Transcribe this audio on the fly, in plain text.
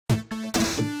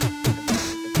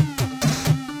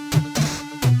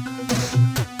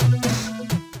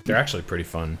They're actually pretty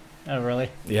fun. Oh, really?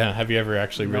 Yeah. Have you ever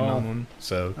actually ridden No. on one?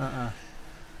 So Uh-uh.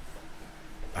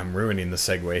 I'm ruining the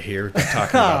segue here,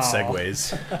 talking about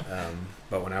segways.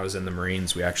 But when I was in the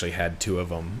Marines, we actually had 2 of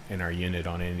them in our unit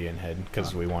on Indian Head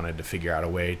because we wanted to figure out a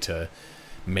way to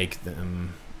make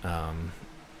them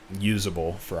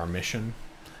usable for our mission.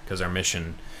 Because our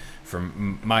mission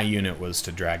from my unit was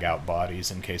to drag out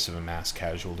bodies in case of a mass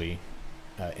casualty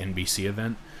NBC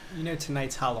event. You know,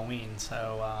 tonight's Halloween,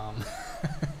 so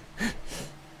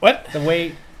What?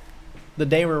 the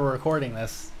day we're recording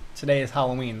this, today is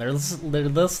Halloween. They're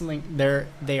listening.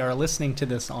 They are listening to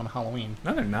this on Halloween.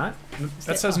 No, they're not.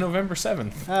 That says November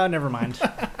 7th. Oh, never mind.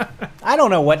 I don't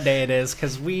know what day it is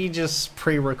because we just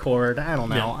pre-record. I don't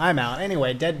know. Yeah. I'm out.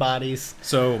 Anyway, dead bodies.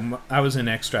 So I was in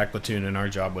extract platoon, and our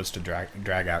job was to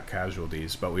drag out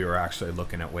casualties, but we were actually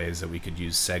looking at ways that we could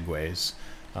use segways.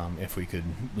 If we could,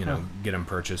 get them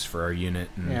purchased for our unit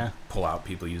and pull out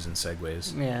people using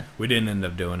segways. Yeah. We didn't end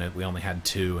up doing it. We only had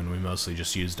 2, and we mostly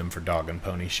just used them for dog and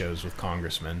pony shows with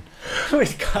congressmen.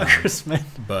 With congressmen.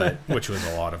 Which was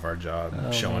a lot of our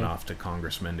job, showing man. off to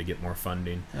congressmen to get more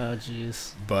funding. Oh,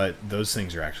 jeez. But those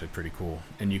things are actually pretty cool,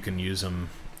 and you can use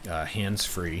them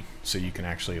hands-free, so you can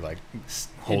actually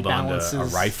hold on to a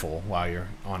rifle while you're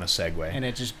on a Segway. And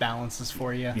it just balances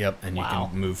for you. Yep, and you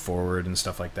can move forward and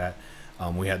stuff like that.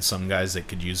 We had some guys that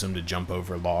could use them to jump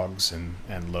over logs and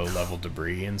low-level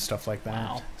debris and stuff like that.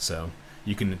 Wow. So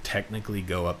you can technically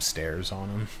go upstairs on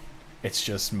them. It's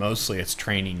just mostly it's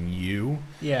training you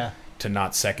to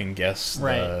not second-guess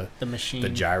the machine, the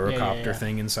gyrocopter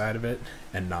thing inside of it,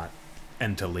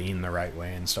 and to lean the right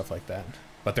way and stuff like that.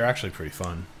 But they're actually pretty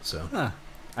fun. So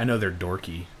I know they're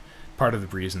dorky. Part of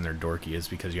the reason they're dorky is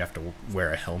because you have to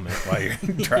wear a helmet while you're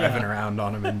driving around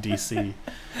on them in DC.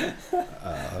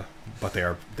 But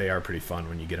they are pretty fun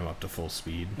when you get them up to full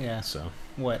speed. Yeah. So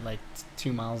what, like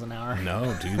 2 miles an hour?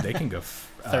 No, dude, they can go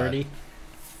 30,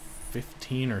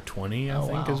 15 or 20. I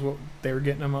think is what they were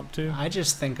getting them up to. I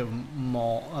just think of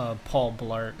Paul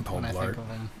Blart when I think of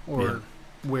him, or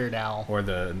Weird Al, or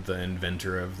the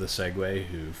inventor of the Segway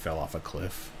who fell off a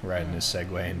cliff riding his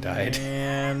Segway and died.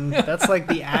 And that's like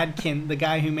the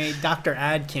guy who made Dr.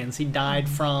 Adkins. He died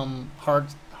from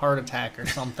heart attack or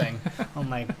something. I'm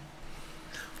like,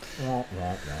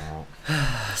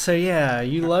 so yeah,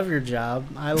 you love your job.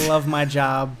 I love my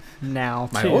job now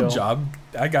too. My old job,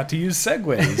 I got to use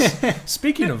Segways.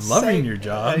 Speaking of loving your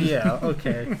job,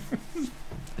 okay.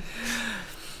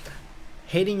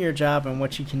 Hating your job and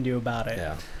what you can do about it.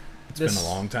 Yeah, it's been a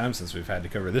long time since we've had to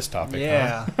cover this topic.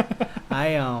 Yeah,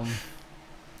 huh?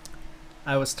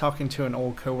 I was talking to an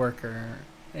old coworker,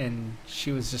 and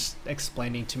she was just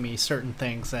explaining to me certain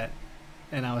things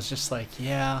and I was just like,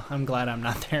 yeah, I'm glad I'm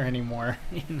not there anymore,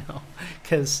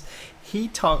 because he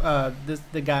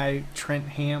the guy Trent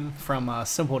Ham from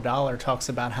Simple Dollar talks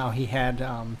about how he had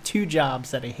 2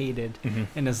 jobs that he hated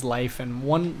in his life, and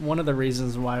one of the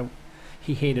reasons why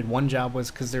he hated one job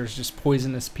was because there's just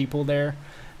poisonous people there.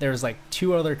 There was like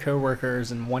 2 other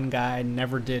coworkers, and one guy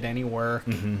never did any work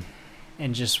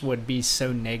and just would be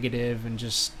so negative and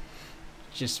just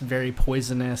very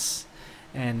poisonous.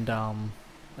 And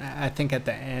I think at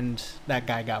the end that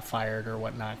guy got fired or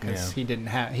whatnot because he didn't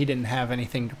have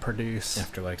anything to produce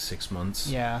after like 6 months.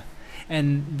 Yeah,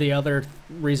 and the other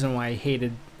reason why he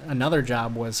hated another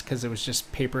job was because it was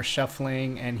just paper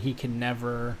shuffling, and he could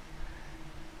never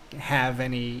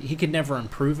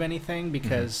improve anything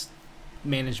because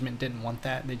management didn't want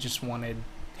that. They just wanted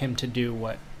him to do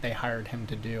what they hired him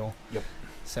to do. Yep.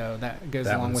 So that goes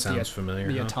along with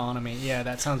the autonomy. Yeah,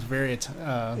 that sounds very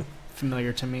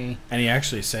familiar to me. And he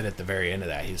actually said at the very end of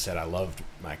that, he said, I loved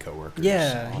my coworkers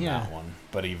on that one.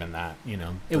 But even that,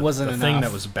 it wasn't enough. The thing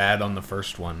that was bad on the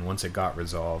first one, once it got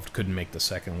resolved, couldn't make the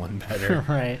second one better.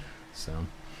 Right. So.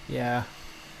 Yeah.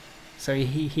 So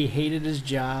he hated his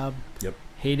job. Yep.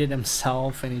 Hated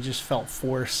himself, and he just felt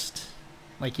forced,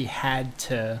 like he had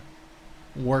to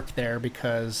work there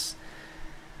because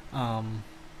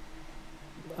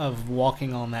of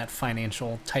walking on that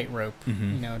financial tightrope.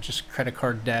 Just credit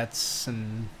card debts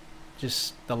and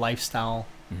just the lifestyle.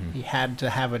 He had to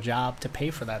have a job to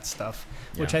pay for that stuff,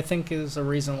 which I think is a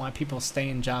reason why people stay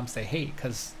in jobs they hate,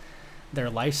 because their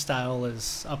lifestyle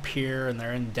is up here and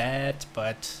they're in debt,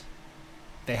 but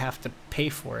they have to pay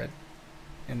for it,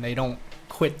 and they don't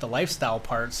quit the lifestyle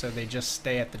part, so they just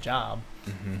stay at the job.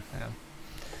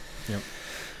 Yep.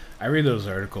 I read those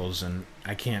articles, and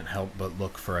I can't help but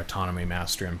look for autonomy,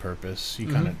 mastery, and purpose.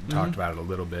 You kind of talked about it a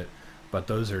little bit, but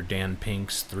those are Dan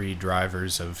Pink's 3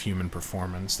 drivers of human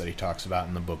performance that he talks about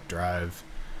in the book Drive.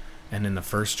 And in the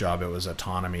first job, it was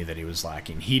autonomy that he was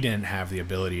lacking. He didn't have the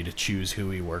ability to choose who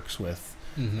he works with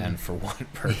and for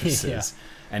what purposes.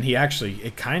 And he actually,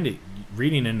 it kind of,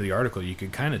 reading into the article, you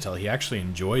could kind of tell he actually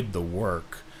enjoyed the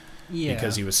work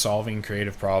because he was solving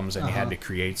creative problems and he had to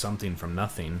create something from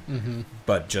nothing.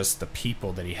 But just the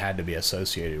people that he had to be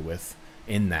associated with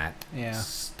in that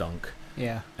stunk.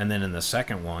 Yeah. And then in the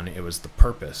second one, it was the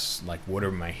purpose. Like, what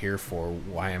am I here for?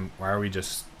 Why are we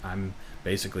just, I'm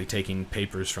basically taking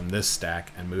papers from this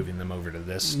stack and moving them over to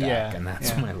this stack, and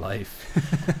that's my life.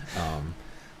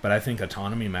 But I think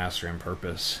autonomy, mastery, and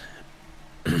purpose,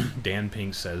 Dan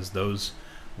Pink says those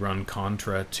run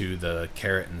contra to the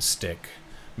carrot and stick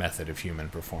method of human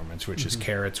performance, which is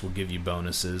carrots will give you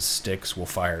bonuses, sticks will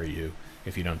fire you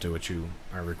if you don't do what you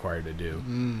are required to do.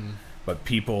 But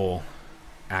people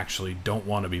actually don't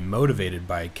want to be motivated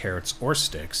by carrots or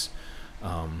sticks.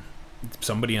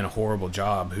 Somebody in a horrible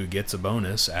job who gets a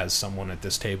bonus, as someone at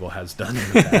this table has done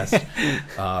in the past,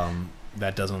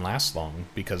 that doesn't last long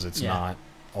because it's not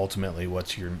ultimately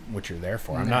what you're there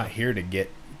for. I'm not here to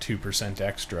get 2%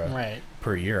 extra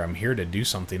per year. I'm here to do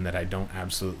something that I don't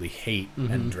absolutely hate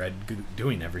and dread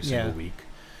doing every single week.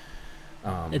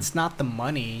 It's not the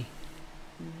money,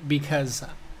 because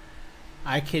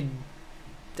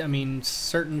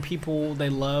certain people, they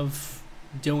love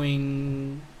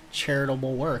doing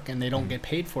charitable work and they don't get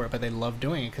paid for it, but they love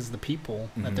doing it because of the people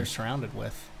that they're surrounded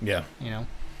with. Yeah. You know?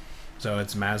 So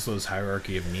it's Maslow's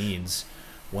hierarchy of needs.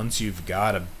 Once you've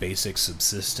got a basic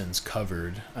subsistence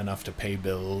covered, enough to pay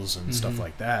bills and stuff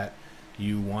like that,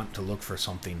 you want to look for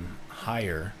something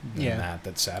higher than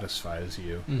that satisfies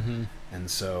you.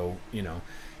 And so, you know,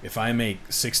 if I make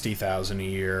 $60,000 a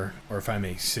year, or if I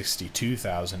make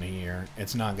 $62,000 a year,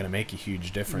 it's not going to make a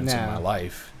huge difference in my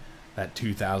life. That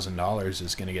 $2,000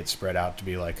 is going to get spread out to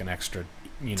be like an extra,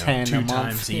 you know, 2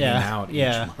 times eating out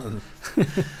each month.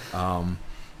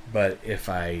 But if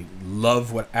I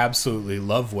absolutely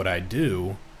love what I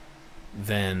do,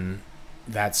 then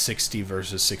that 60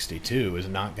 versus 62 is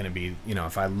not going to be, you know,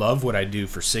 if I love what I do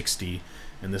for 60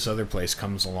 and this other place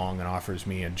comes along and offers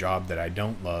me a job that I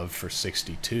don't love for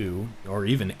 62 or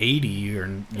even 80, or,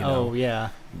 you know,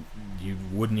 you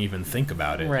wouldn't even think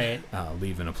about it,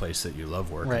 leaving a place that you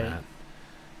love working at.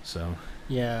 So,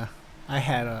 I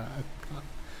had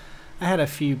a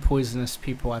few poisonous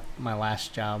people at my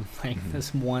last job. Like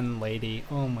this one lady,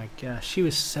 oh my gosh, she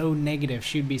was so negative.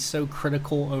 She'd be so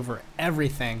critical over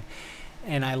everything.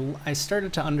 And I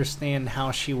started to understand how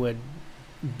she would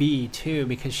be too,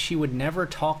 because she would never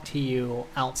talk to you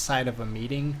outside of a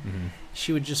meeting.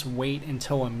 She would just wait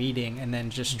until a meeting and then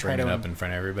just try to bring it up in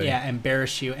front of everybody.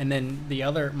 Embarrass you. And then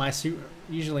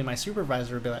usually my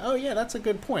supervisor would be like, "Oh yeah, that's a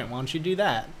good point. Why don't you do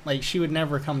that?" Like, she would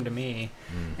never come to me.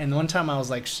 And one time I was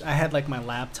like, I had like my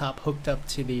laptop hooked up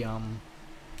to the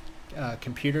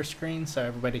computer screen so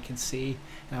everybody could see,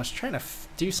 and I was trying to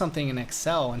do something in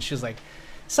Excel, and she was like,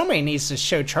 "Somebody needs to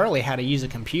show Charlie how to use a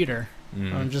computer."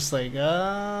 I'm just like,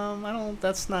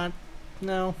 that's not,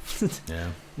 no. It's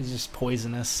just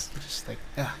poisonous. Just like,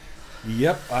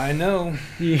 Yep, I know.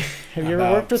 Have you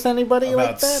ever worked with anybody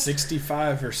like that? About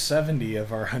 65 or 70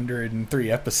 of our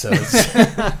 103 episodes.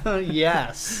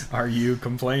 Yes. Are you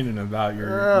complaining about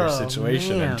your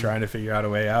situation and trying to figure out a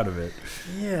way out of it?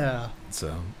 Yeah.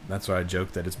 So that's why I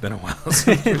joke that it's been a while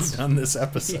since we've done this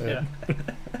episode.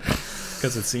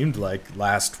 Because it seemed like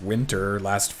last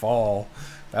fall,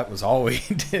 that was all we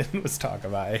did was talk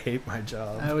about, I hate my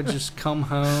job. I would just come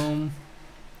home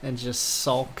and just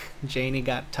sulk. Janie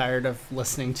got tired of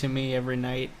listening to me every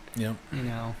night. Yep. You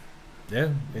know. Yeah,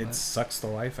 it sucks the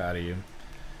life out of you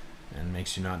and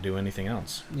makes you not do anything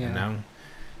else. Yeah. And now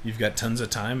you've got tons of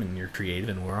time and you're creative,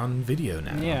 and we're on video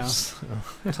now. Yeah. So.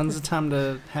 Tons of time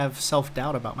to have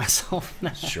self-doubt about myself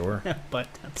now. Sure. But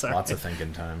that's all right. Lots of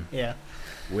thinking time. Yeah.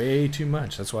 Way too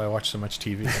much. That's why I watch so much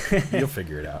TV. You'll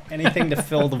figure it out. Anything to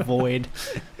fill the void.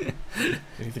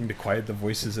 Anything to quiet the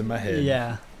voices in my head.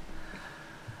 Yeah.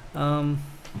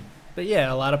 But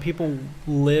yeah, a lot of people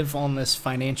live on this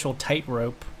financial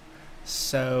tightrope,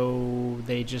 so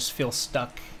they just feel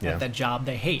stuck at that job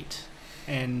they hate.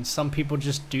 And some people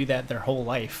just do that their whole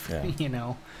life, you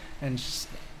know. And just,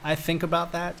 I think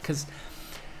about that because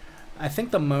I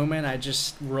think the moment I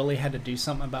just really had to do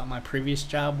something about my previous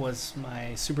job was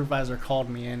my supervisor called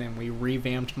me in and we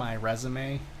revamped my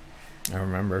resume. I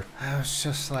remember. I was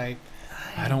just like,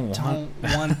 I don't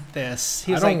want this.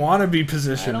 He was I don't want to be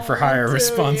positioned for higher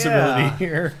responsibility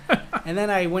here. And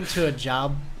then I went to a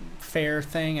job fair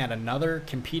thing at another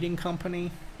competing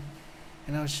company,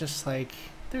 and I was just like,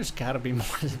 there's got to be more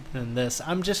than this.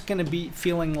 I'm just going to be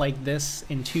feeling like this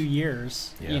in 2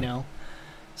 years, you know?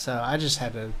 So I just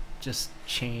had to just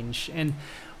change. And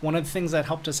one of the things that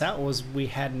helped us out was we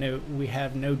have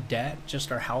no debt,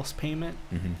 just our house payment,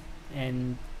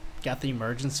 and got the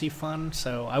emergency fund.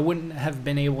 So I wouldn't have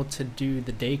been able to do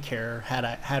the daycare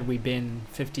had we been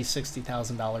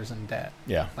 $50,000-$60,000 in debt.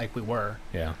 Yeah, like we were.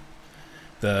 Yeah,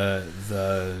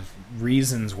 the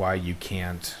reasons why you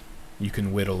can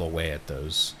whittle away at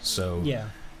those. So yeah,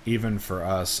 even for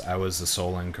us, I was the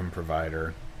sole income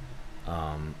provider.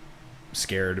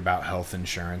 Scared about health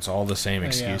insurance, all the same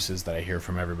excuses that I hear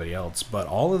from everybody else, but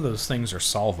all of those things are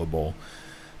solvable.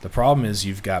 The problem is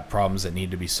you've got problems that need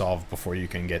to be solved before you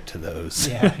can get to those.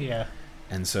 Yeah.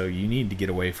 And so you need to get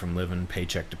away from living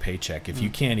paycheck to paycheck. If you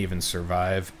can't even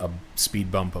survive a speed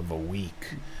bump of a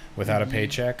week without a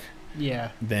paycheck,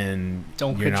 then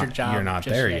don't quit your job. You're not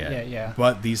there yet. Yeah.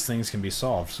 But these things can be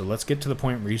solved. So let's get to the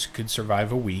point where you could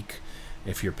survive a week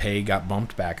if your pay got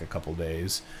bumped back a couple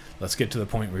days. Let's get to the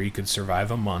point where you could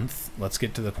survive a month. Let's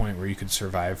get to the point where you could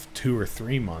survive 2 or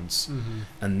 3 months.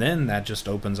 And then that just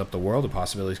opens up the world of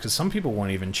possibilities, because some people won't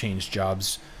even change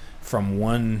jobs from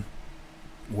one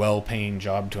well-paying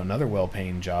job to another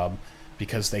well-paying job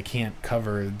because they can't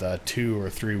cover the 2 or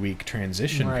 3 week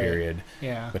transition period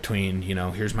between,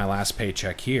 here's my last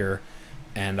paycheck here,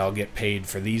 and I'll get paid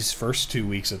for these first 2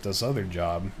 weeks at this other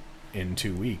job in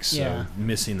 2 weeks. So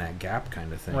missing that gap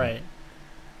kind of thing. Right.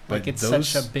 But like it's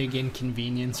such a big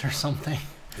inconvenience or something.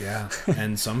 Yeah,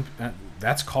 and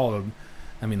that's called,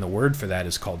 the word for that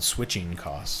is called switching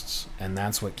costs, and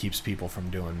that's what keeps people from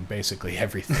doing basically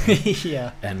everything.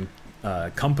 Yeah. And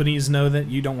companies know that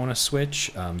you don't want to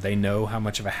switch. They know how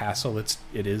much of a hassle it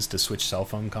is to switch cell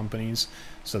phone companies,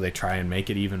 so they try and make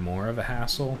it even more of a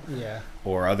hassle. Yeah.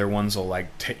 Or other ones will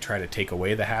try to take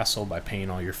away the hassle by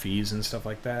paying all your fees and stuff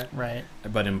like that. Right.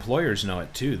 But employers know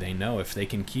it too. They know if they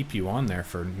can keep you on there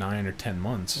for 9 or 10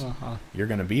 months, you're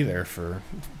going to be there for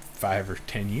 5 or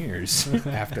 10 years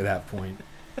after that point,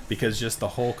 because just the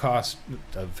whole cost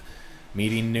of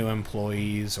meeting new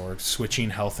employees or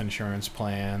switching health insurance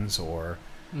plans or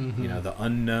the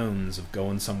unknowns of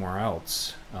going somewhere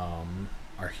else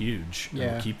are huge. Yeah.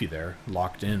 It'll keep you there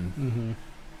locked in.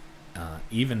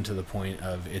 Even to the point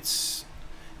of it's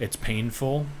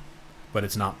painful, but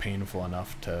it's not painful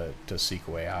enough to seek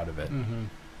a way out of it.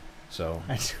 So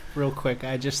real quick,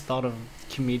 I just thought of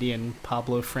comedian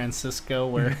Pablo Francisco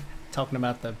where talking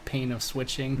about the pain of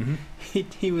switching.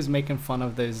 He was making fun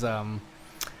of those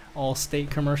Allstate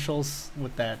commercials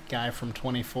with that guy from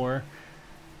 24.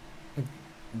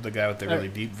 The guy with the really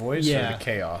deep voice or the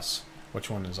chaos? Which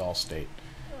one is Allstate?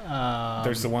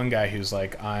 There's the one guy who's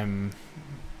like, I'm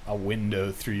a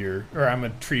window through your, or I'm a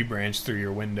tree branch through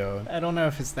your window. I don't know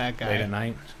if it's that guy. Late at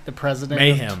night? The president?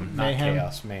 Mayhem, not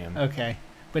chaos, mayhem. Okay.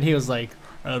 But he was like,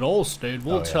 at Allstate,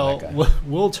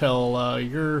 we'll tell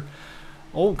your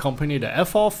old company to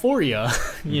F off for you,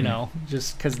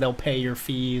 just because they'll pay your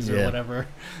fees or whatever.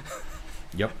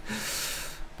 Yep.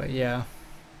 But yeah.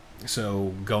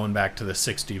 So going back to the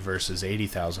 $60,000 versus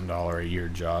 $80,000 a year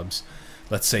jobs,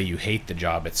 let's say you hate the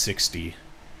job at 60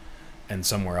 and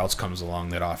somewhere else comes along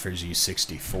that offers you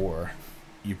 64,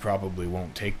 you probably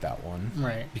won't take that one.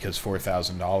 Right. Because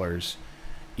 $4,000,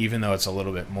 even though it's a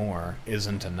little bit more,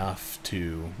 isn't enough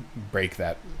to break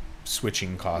that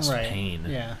switching cost pain.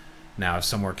 Yeah. Now, if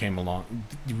somewhere came along,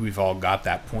 we've all got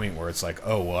that point where it's like,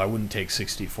 oh, well, I wouldn't take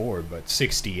 64, but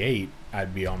 68,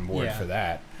 I'd be on board for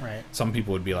that. Right. Some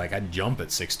people would be like, I'd jump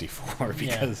at 64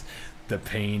 because the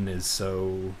pain is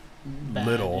so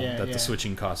little that the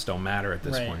switching costs don't matter at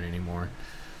this point anymore.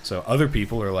 So other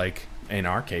people are like, in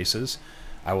our cases,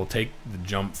 I will take the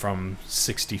jump from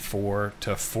 64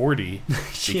 to 40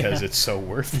 because it's so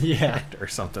worth it, or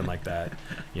something like that.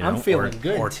 I'm feeling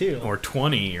good too. Or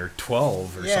 20 or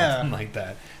 12 or something like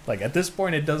that. Like at this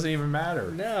point, it doesn't even matter.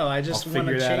 No, I just I'll want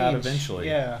to figure that out eventually.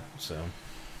 Yeah. So.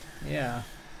 Yeah.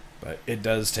 But it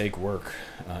does take work.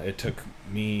 It took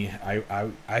me.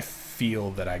 I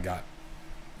feel that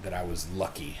I was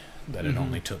lucky that it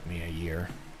only took me a year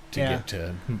to get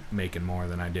to making more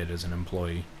than I did as an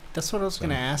employee. That's what I was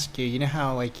going to ask you. You know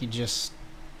how like you just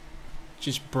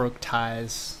broke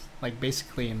ties like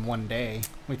basically in one day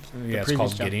with the previous it's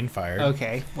called job. Getting fired.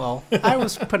 Okay, well, I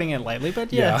was putting it lightly,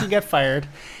 but you get fired.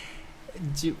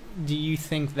 Do you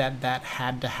think that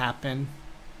had to happen?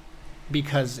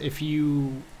 Because if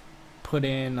you put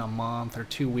in a month or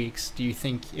 2 weeks, do you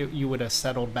think you would have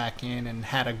settled back in and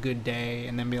had a good day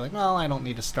and then be like, well, I don't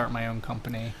need to start my own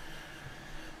company?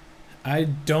 I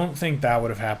don't think that would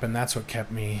have happened. That's what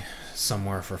kept me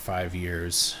somewhere for 5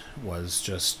 years, was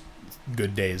just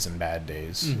good days and bad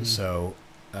days. So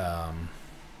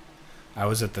I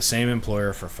was at the same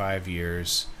employer for 5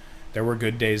 years. there were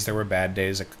good days, there were bad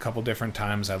days. A couple different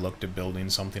times I looked at building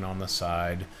something on the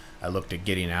side. I looked at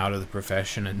getting out of the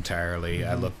profession entirely. Mm-hmm.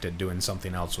 I looked at doing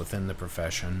something else within the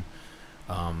profession.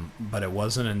 But it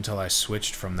wasn't until I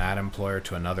switched from that employer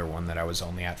to another one that I was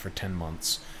only at for 10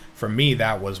 months. For me,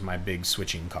 that was my big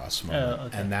switching cost moment.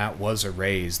 Okay. And that was a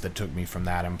raise that took me from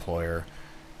that employer,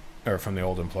 or from the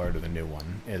old employer to the new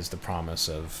one, is the promise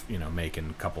of,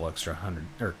 making a couple extra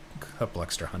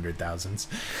hundred thousands,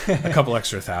 a couple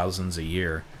extra thousands a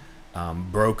year,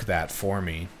 broke that for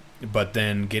me. But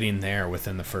then getting there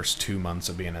within the first 2 months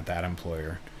of being at that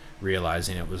employer,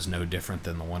 realizing it was no different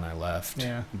than the one I left,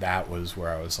 that was where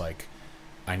I was like,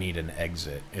 I need an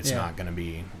exit. It's not going to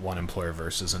be one employer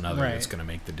versus another that's going to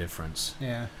make the difference.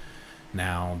 Yeah.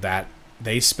 Now that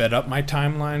they sped up my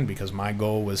timeline because my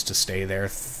goal was to stay there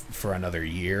for another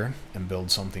year and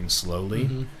build something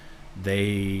slowly.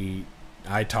 Mm-hmm.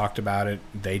 I talked about it.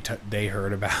 They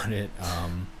heard about it.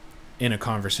 In a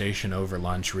conversation over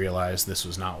lunch, realized this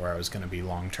was not where I was going to be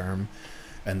long term,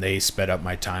 and they sped up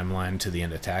my timeline to the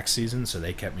end of tax season, so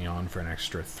they kept me on for an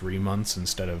extra 3 months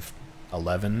instead of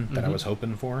 11 that I was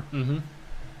hoping for. Mm-hmm.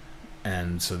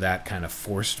 And so that kind of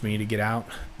forced me to get out,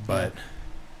 but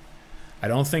I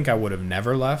don't think I would have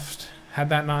never left had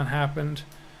that not happened,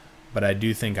 but I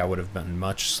do think I would have been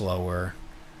much slower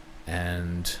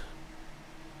and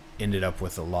ended up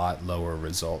with a lot lower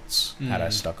results had I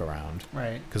stuck around.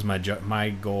 Right. Because my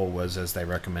goal was, as they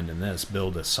recommend in this,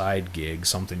 build a side gig,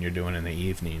 something you're doing in the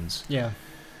evenings. Yeah.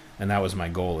 And that was my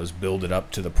goal, is build it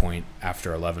up to the point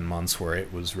after 11 months where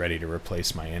it was ready to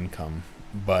replace my income.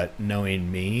 But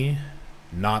knowing me,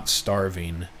 not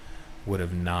starving would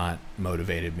have not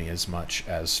motivated me as much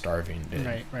as starving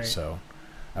did. Right. So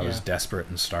I was desperate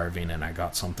and starving, and I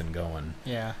got something going.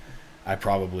 Yeah. I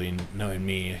probably, knowing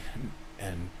me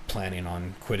and planning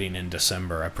on quitting in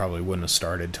December, I probably wouldn't have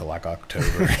started till like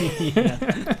October.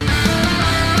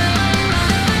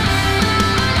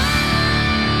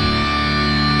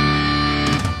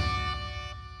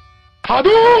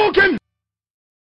 Hadoken!